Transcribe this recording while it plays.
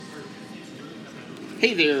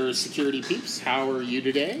Hey there, security peeps. How are you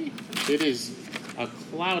today? It is a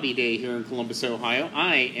cloudy day here in Columbus, Ohio.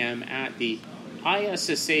 I am at the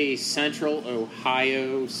ISSA Central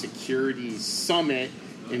Ohio Security Summit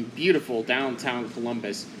in beautiful downtown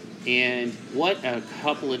Columbus. And what a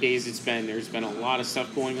couple of days it's been. There's been a lot of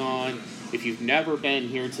stuff going on. If you've never been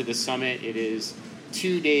here to the summit, it is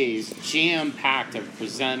 2 days jam-packed of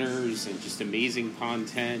presenters and just amazing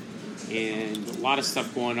content. And a lot of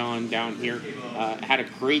stuff going on down here. Had a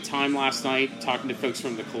great time last night talking to folks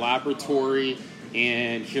from the Collaboratory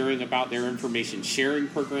and hearing about their information sharing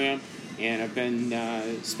program. And I've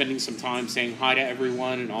been spending some time saying hi to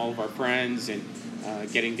everyone and all of our friends and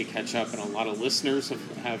getting to catch up. And a lot of listeners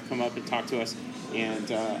have come up and talked to us.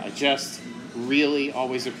 And I just really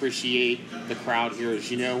always appreciate the crowd here. As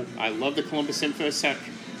you know, I love the Columbus InfoSec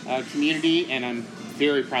community, and I'm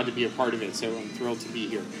very proud to be a part of it. So I'm thrilled to be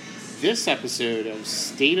here. This episode of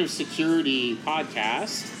State of Security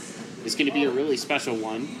podcast is going to be a really special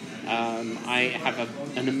one. I have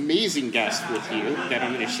an amazing guest with you that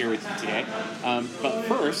I'm going to share with you today. But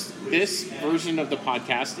first, this version of the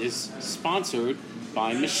podcast is sponsored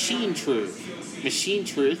by Machine Truth. Machine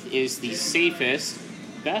Truth is the safest,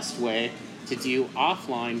 best way to do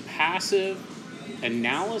offline passive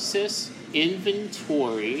analysis,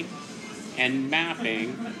 inventory, and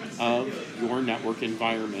mapping of your network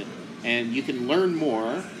environment. And you can learn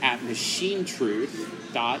more at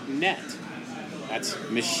machinetruth.net. That's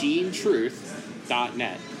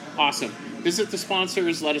machinetruth.net. Awesome. Visit the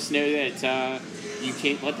sponsors. Let us know that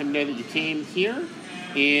let them know that you came here,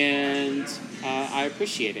 and I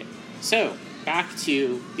appreciate it. So back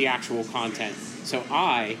to the actual content. So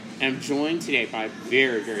I am joined today by a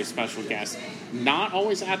very, very special guest. Not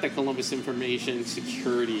always at the Columbus Information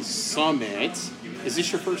Security Summit. Is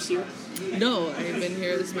this your first year? No, I've been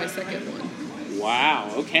here. This is my second one.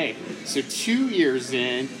 Wow, okay. So 2 years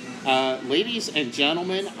in. Ladies and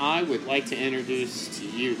gentlemen, I would like to introduce to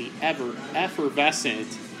you the effervescent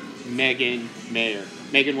Megan Mayer.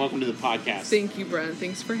 Megan, welcome to the podcast. Thank you, Brent.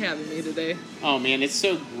 Thanks for having me today. Oh, man, it's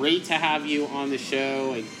so great to have you on the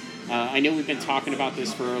show. And I know we've been talking about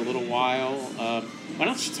this for a little while. Why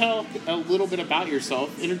don't you tell a little bit about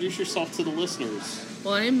yourself? Introduce yourself to the listeners.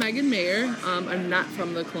 Well, I'm Megan Mayer. I'm not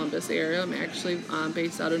from the Columbus area. I'm actually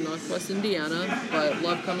based out of Northwest Indiana, but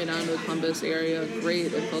love coming down to the Columbus area.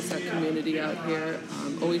 Great InfoSec community out here.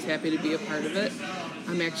 Always happy to be a part of it.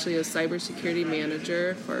 I'm actually a cybersecurity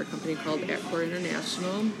manager for a company called Atcor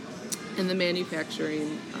International in the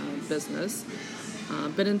manufacturing business.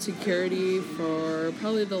 Been in security for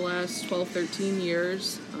probably the last 12, 13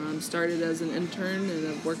 years. Started as an intern and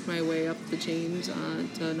have worked my way up the chains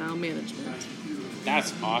to now management.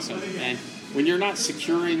 That's awesome. And when you're not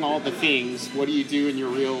securing all the things, what do you do in your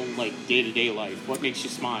real, day-to-day life? What makes you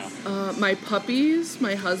smile? My puppies,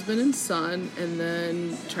 my husband and son, and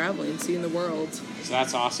then traveling, seeing the world. So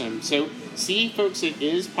that's awesome. So, see, folks, it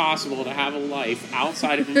is possible to have a life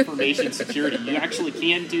outside of information security. You actually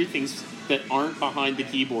can do things that aren't behind the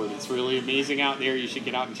keyboard. It's really amazing out there. You should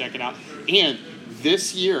get out and check it out. And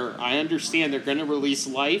this year, I understand they're going to release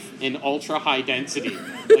Life in ultra high density.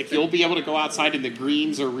 You'll be able to go outside and the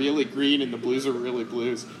greens are really green and the blues are really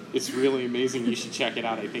blues. It's really amazing. You should check it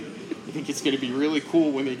out. I think it's going to be really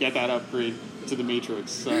cool when they get that upgrade to the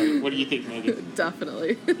Matrix. What do you think, Megan?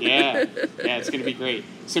 Definitely. Yeah, it's going to be great.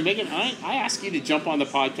 So, Megan, I asked you to jump on the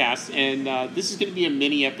podcast, and this is going to be a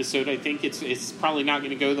mini episode. I think it's probably not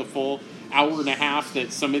going to go the full hour and a half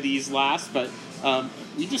that some of these last, but I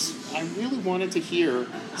really wanted to hear,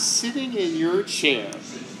 sitting in your chair,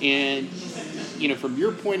 and, from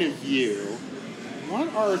your point of view,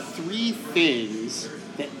 what are 3 things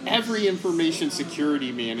that every information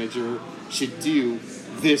security manager should do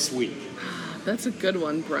this week? That's a good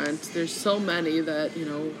one, Brent. There's so many that,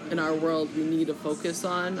 in our world we need to focus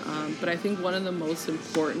on, but I think one of the most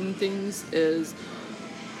important things is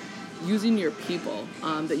using your people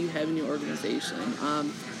that you have in your organization.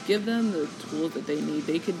 Give them the tools that they need.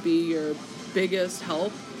 They could be your biggest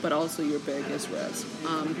help, but also your biggest risk.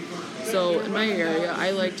 So in my area, I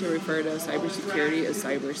like to refer to cybersecurity as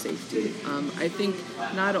cyber safety. I think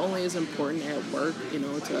not only is important at work,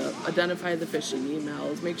 to identify the phishing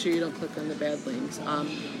emails, make sure you don't click on the bad links,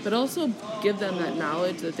 but also give them that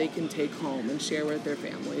knowledge that they can take home and share with their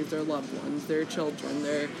families, their loved ones, their children,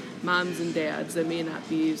 their moms and dads that may not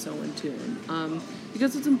be so in tune.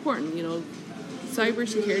 Because it's important,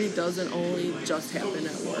 cybersecurity doesn't only just happen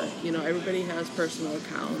at work. Everybody has personal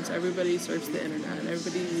accounts. Everybody surfs the internet.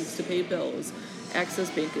 Everybody needs to pay bills, access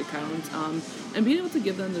bank accounts, and being able to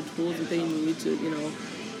give them the tools that they need to,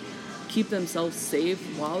 keep themselves safe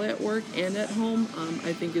while at work and at home,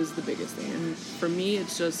 I think is the biggest thing. And for me,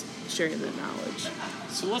 it's just sharing that knowledge.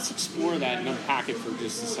 So let's explore that and unpack it for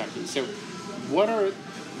just a second. So what are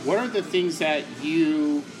the things that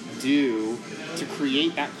you do to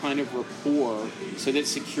create that kind of rapport so that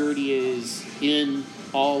security is in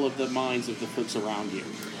all of the minds of the folks around you?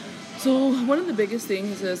 So one of the biggest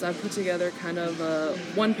things is I've put together kind of a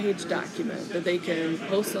one-page document that they can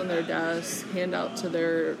post on their desk, hand out to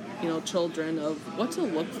their children of what to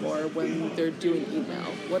look for when they're doing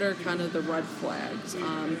email. What are kind of the red flags?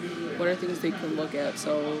 What are things they can look at?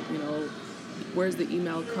 So where's the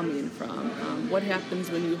email coming from? What happens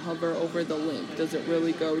when you hover over the link? Does it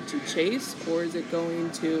really go to Chase or is it going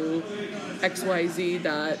to xyz.cn.com?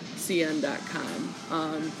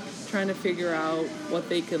 Trying to figure out what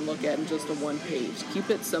they can look at in just a one page. Keep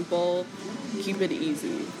it simple, keep it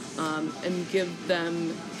easy, and give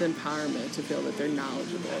them the empowerment to feel that they're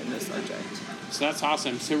knowledgeable in this subject. So that's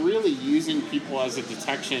awesome. So really using people as a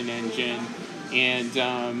detection engine and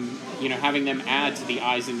having them add to the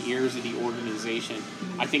eyes and ears of the organization.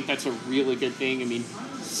 I think that's a really good thing. I mean,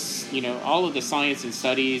 all of the science and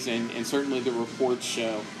studies and certainly the reports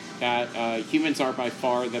show that humans are by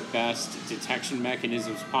far the best detection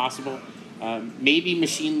mechanisms possible. Maybe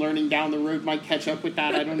machine learning down the road might catch up with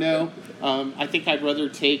that. I don't know. I think I'd rather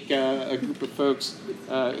take a group of folks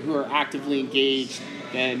who are actively engaged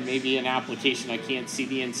than maybe an application I can't see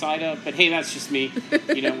the inside of. But hey, that's just me.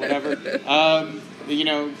 Whatever.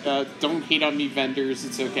 Don't hate on me, vendors.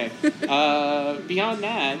 It's okay. Beyond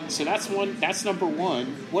that, so that's number one.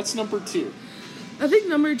 What's number two? I think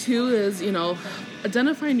number two is,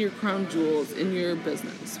 identifying your crown jewels in your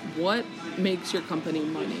business. What makes your company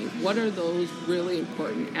money? What are those really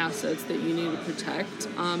important assets that you need to protect?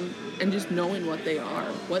 And just knowing what they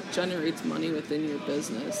are. What generates money within your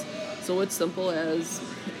business? So it's simple as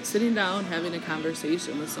sitting down, having a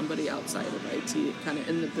conversation with somebody outside of IT, kind of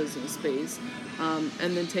in the business space,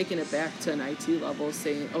 and then taking it back to an IT level,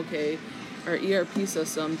 saying, okay, our ERP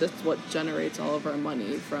system, that's what generates all of our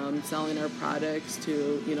money, from selling our products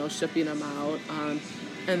to, shipping them out.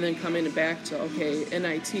 And then coming back to, okay, in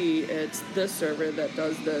IT, it's this server that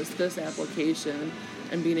does this application,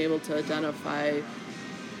 and being able to identify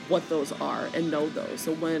what those are and know those.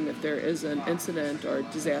 So if there is an incident or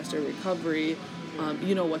disaster recovery,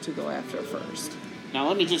 you know what to go after first. Now,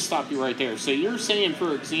 let me just stop you right there. So you're saying,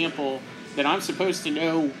 for example, that I'm supposed to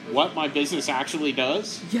know what my business actually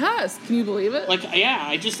does? Yes. Can you believe it? I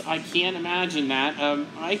can't imagine that.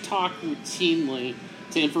 I talk routinely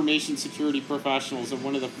to information security professionals, and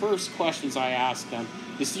one of the first questions I ask them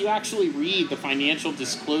is, do you actually read the financial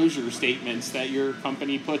disclosure statements that your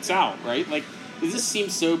company puts out, right? This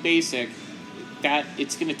seems so basic that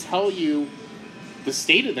it's going to tell you the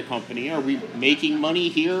state of the company. Are we making money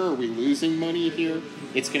here? Are we losing money here?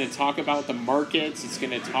 It's going to talk about the markets. It's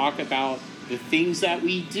going to talk about the things that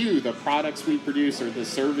we do, the products we produce or the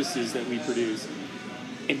services that we produce.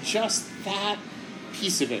 And just that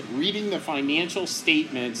piece of it, reading the financial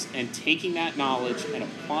statements and taking that knowledge and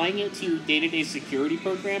applying it to your day-to-day security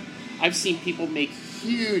program, I've seen people make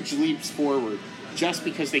huge leaps forward just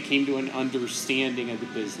because they came to an understanding of the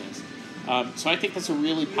business. So I think that's a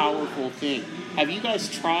really powerful thing. Have you guys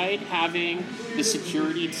tried having the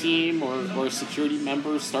security team or security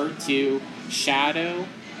members start to shadow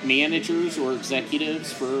managers or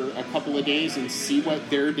executives for a couple of days and see what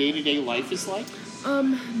their day-to-day life is like?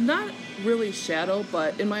 Not really shadow,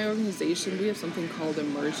 but in my organization we have something called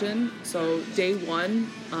immersion. So day one,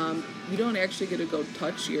 you don't actually get to go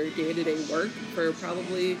touch your day-to-day work for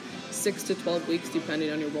probably 6 to 12 weeks,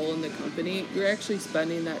 depending on your role in the company. You're actually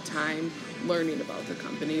spending that time learning about the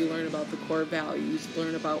company. You learn about the core values,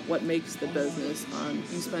 learn about what makes the business.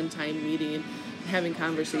 You spend time meeting, having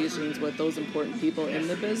conversations with those important people in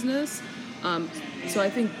the business. So I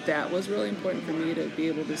think that was really important for me to be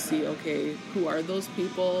able to see, okay, who are those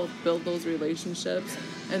people, build those relationships,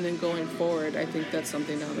 and then going forward, I think that's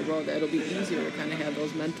something down the road that it'll be easier to kind of have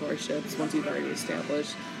those mentorships once you've already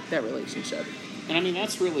established that relationship. And I mean,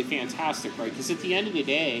 that's really fantastic, right? Because at the end of the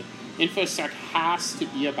day, InfoSec has to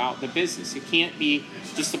be about the business. It can't be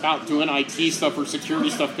just about doing IT stuff or security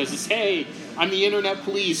stuff because it's, hey, I'm the internet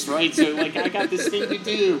police, right? So, I got this thing to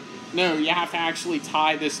do. No, you have to actually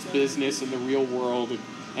tie this to business and the real world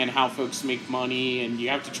and how folks make money, and you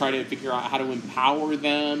have to try to figure out how to empower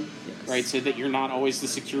them, yes, right? So that you're not always the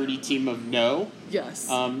security team of no. Yes.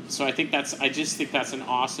 So I just think that's an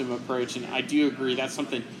awesome approach, and I do agree that's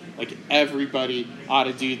something everybody ought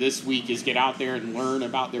to do this week is get out there and learn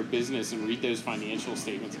about their business and read those financial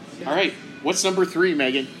statements. Yeah. All right, what's number 3,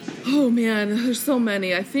 Megan? Oh man, there's so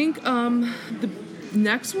many. I think the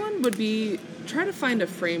Next one would be try to find a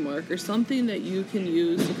framework or something that you can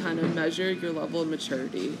use to kind of measure your level of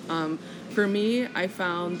maturity. For me, I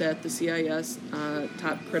found that the CIS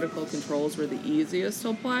top critical controls were the easiest to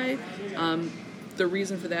apply. The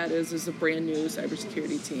reason for that is a brand new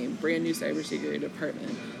cybersecurity team, brand new cybersecurity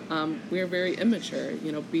department. We are very immature,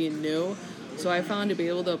 being new. So I found to be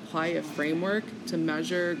able to apply a framework to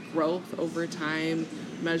measure growth over time,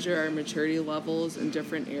 measure our maturity levels in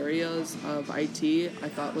different areas of IT, I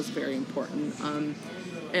thought was very important.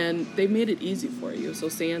 And they've made it easy for you. So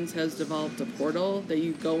SANS has developed a portal that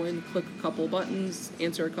you go in, click a couple buttons,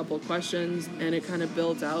 answer a couple questions, and it kind of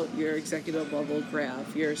builds out your executive level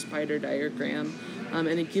graph, your spider diagram, and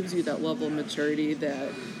it gives you that level of maturity that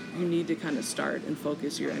you need to kind of start and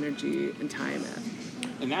focus your energy and time at.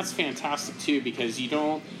 And that's fantastic too, because you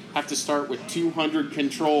don't have to start with 200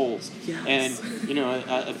 controls and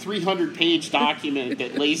a 300-page document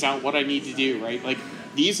that lays out what I need to do, right? Like,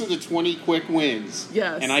 these are the 20 quick wins.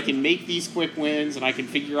 Yes. And I can make these quick wins, and I can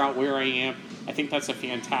figure out where I am. I think that's a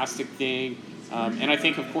fantastic thing. And I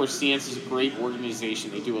think, of course, SANS is a great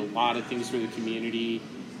organization. They do a lot of things for the community.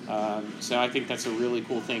 So I think that's a really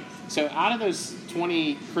cool thing. So out of those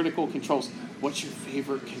 20 critical controls, what's your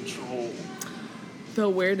favorite control? The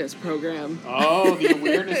awareness program. Oh, the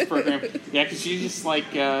awareness program. Yeah, because you just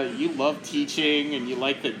you love teaching, and you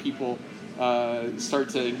like that people start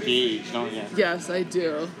to engage, don't you? Yes, I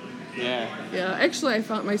do. Yeah. Yeah, actually, I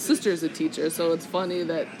found my sister's a teacher, so it's funny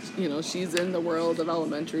that, she's in the world of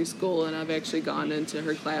elementary school, and I've actually gone into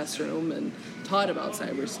her classroom and taught about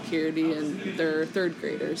cybersecurity, and they're third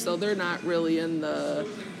graders, so they're not really in the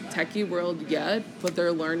techie world yet, but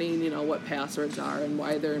they're learning, what passwords are and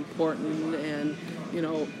why they're important, and,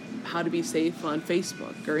 how to be safe on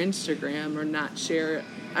Facebook or Instagram, or not share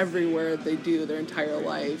everywhere they do their entire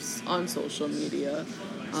lives on social media.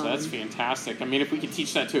 So that's fantastic. I mean, if we could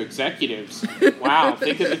teach that to executives, wow,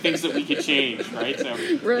 think of the things that we could change, right? So,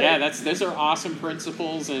 right. Yeah, those are awesome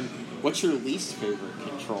principles. And what's your least favorite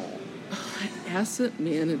control? Asset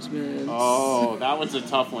management. Oh, that one's a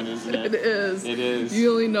tough one, isn't it? It is. It is.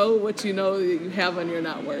 You only know what you know that you have on your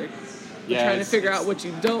network. Yeah, trying to figure out what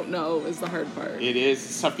you don't know is the hard part. It is.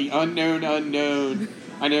 It's tough. The unknown.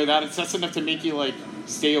 I know that's enough to make you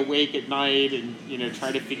stay awake at night and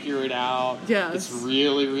try to figure it out. Yes. It's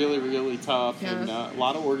really, really, really tough, yes. And a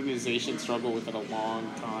lot of organizations struggle with it a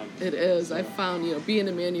long time. It is. So. I found being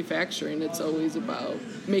in manufacturing, it's always about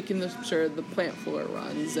making sure the plant floor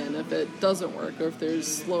runs, and if it doesn't work, or if there's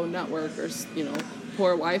slow network, or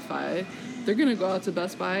poor Wi-Fi, they're going to go out to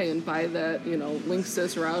Best Buy and buy that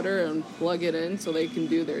Linksys router and plug it in so they can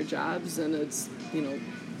do their jobs. And it's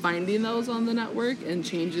finding those on the network and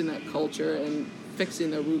changing that culture and fixing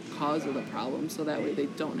the root cause of the problem, so that way they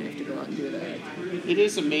don't have to go out and do that. It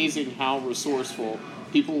is amazing how resourceful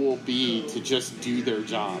people will be to just do their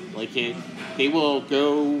job. They will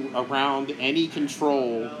go around any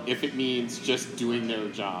control if it means just doing their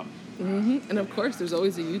job. Mm-hmm. And of course, there's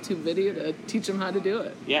always a YouTube video to teach them how to do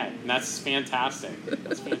it. Yeah, and that's fantastic.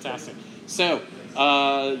 That's fantastic. So, you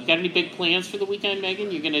got any big plans for the weekend, Megan?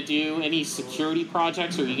 You going to do any security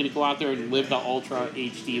projects, or are you going to go out there and live the ultra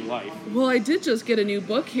HD life? Well, I did just get a new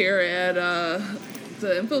book here at the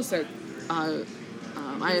InfoSec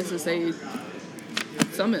ISSA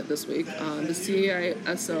Summit this week, the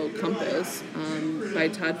CISO Compass by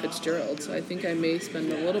Todd Fitzgerald. So I think I may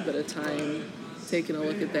spend a little bit of time taking a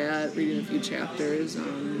look at that, reading a few chapters,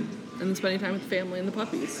 and then spending time with the family and the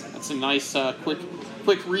puppies. That's a nice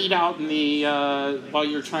quick read out in the while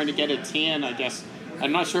you're trying to get a tan, I guess.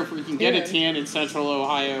 I'm not sure if we can get a tan in Central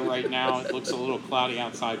Ohio right now. It looks a little cloudy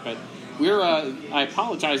outside, but we're I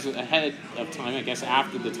apologize ahead of time, I guess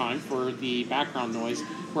after the time, for the background noise.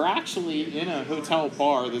 We're actually in a hotel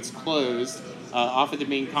bar that's closed off of the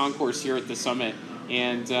main concourse here at the summit.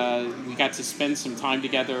 And we got to spend some time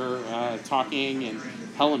together talking, and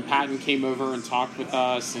Helen Patton came over and talked with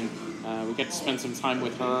us, and we got to spend some time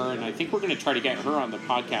with her, and I think we're going to try to get her on the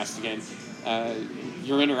podcast again.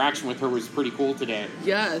 Your interaction with her was pretty cool today.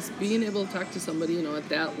 Yes, being able to talk to somebody, at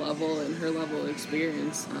that level and her level of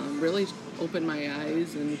experience really opened my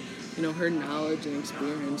eyes, and, her knowledge and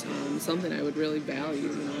experience, something I would really value,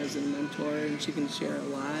 as a mentor, and she can share a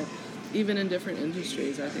lot. Even in different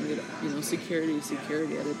industries, I think security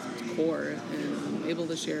at its core, and able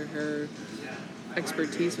to share her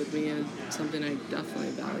expertise with me is something I definitely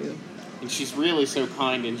value. And she's really so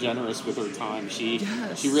kind and generous with her time. She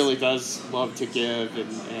really does love to give,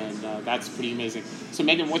 and that's pretty amazing. So,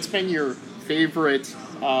 Megan, what's been your favorite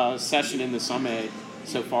session in the summit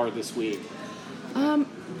so far this week?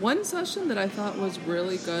 One session that I thought was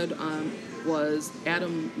really good, was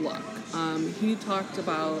Adam Luck. He talked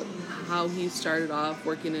about how he started off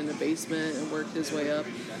working in a basement and worked his way up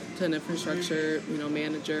to an infrastructure,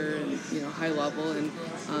 manager and, high level. And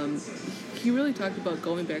he really talked about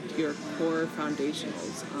going back to your core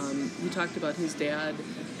foundationals. He talked about his dad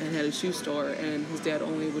and had a shoe store, and his dad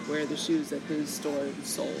only would wear the shoes that his store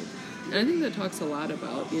sold. And I think that talks a lot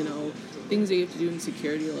about, things that you have to do in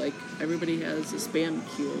security, like everybody has a spam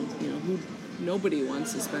queue, nobody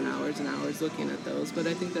wants to spend hours and hours looking at those. But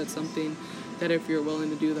I think that's something that if you're willing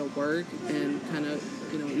to do the work and kind of,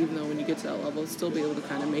 even though when you get to that level, still be able to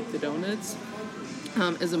kind of make the donuts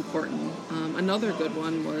is important. Another good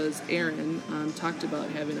one was Aaron talked about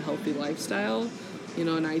having a healthy lifestyle. In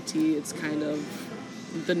IT, it's kind of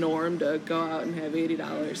the norm to go out and have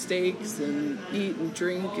 $80 steaks and eat and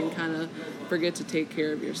drink and kind of forget to take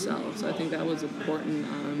care of yourself. So I think that was important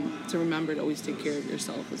to remember to always take care of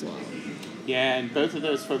yourself as well. Yeah, and both of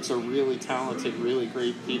those folks are really talented, really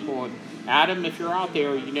great people. And Adam, if you're out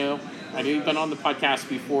there, I know you've been on the podcast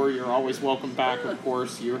before. You're always welcome back, of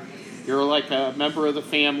course. You're like a member of the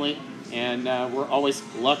family, and we're always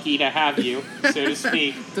lucky to have you, so to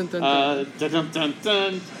speak. Dun, dun, dun. Dun, dun, dun,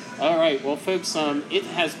 dun. All right, well, folks, it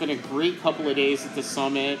has been a great couple of days at the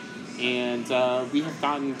summit, and we have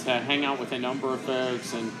gotten to hang out with a number of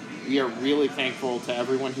folks, and we are really thankful to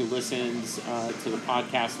everyone who listens to the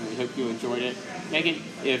podcast, and we hope you enjoyed it. Megan,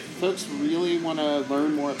 if folks really want to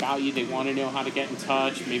learn more about you, they want to know how to get in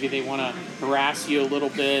touch, maybe they want to harass you a little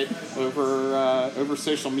bit over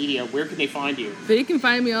social media, where can they find you? They can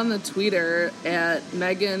find me on the Twitter at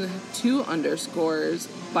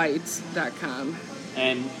Megan2_bites.com.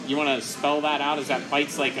 And you want to spell that out? Is that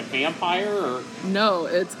bites like a vampire, or? No,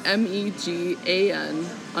 it's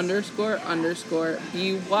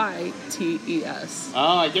MEGAN__BYTES.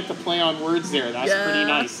 Oh, I get the play on words there. That's pretty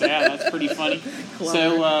nice. Yeah, that's pretty funny.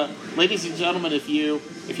 So, ladies and gentlemen, if you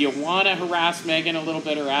want to harass Megan a little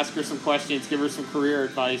bit or ask her some questions, give her some career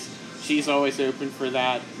advice, she's always open for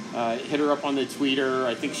that. Hit her up on the Twitter.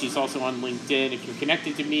 I think she's also on LinkedIn. If you're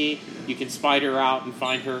connected to me, you can spy her out and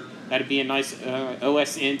find her. That'd be a nice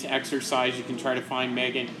OSN to exercise. You can try to find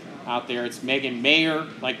Megan out there. It's Megan Mayer,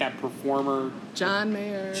 like that performer. John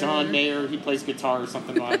Mayer. He plays guitar or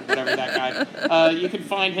something, whatever that guy. You can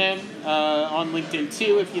find him on LinkedIn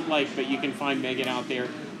too if you'd like, but you can find Megan out there.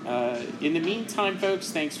 In the meantime, folks,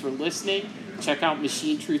 thanks for listening. Check out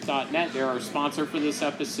machinetruth.net. They're our sponsor for this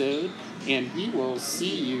episode. And we will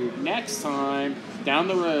see you next time down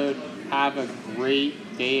the road. Have a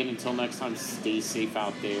great day, and until next time, stay safe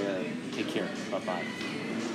out there. Take care. Bye-bye.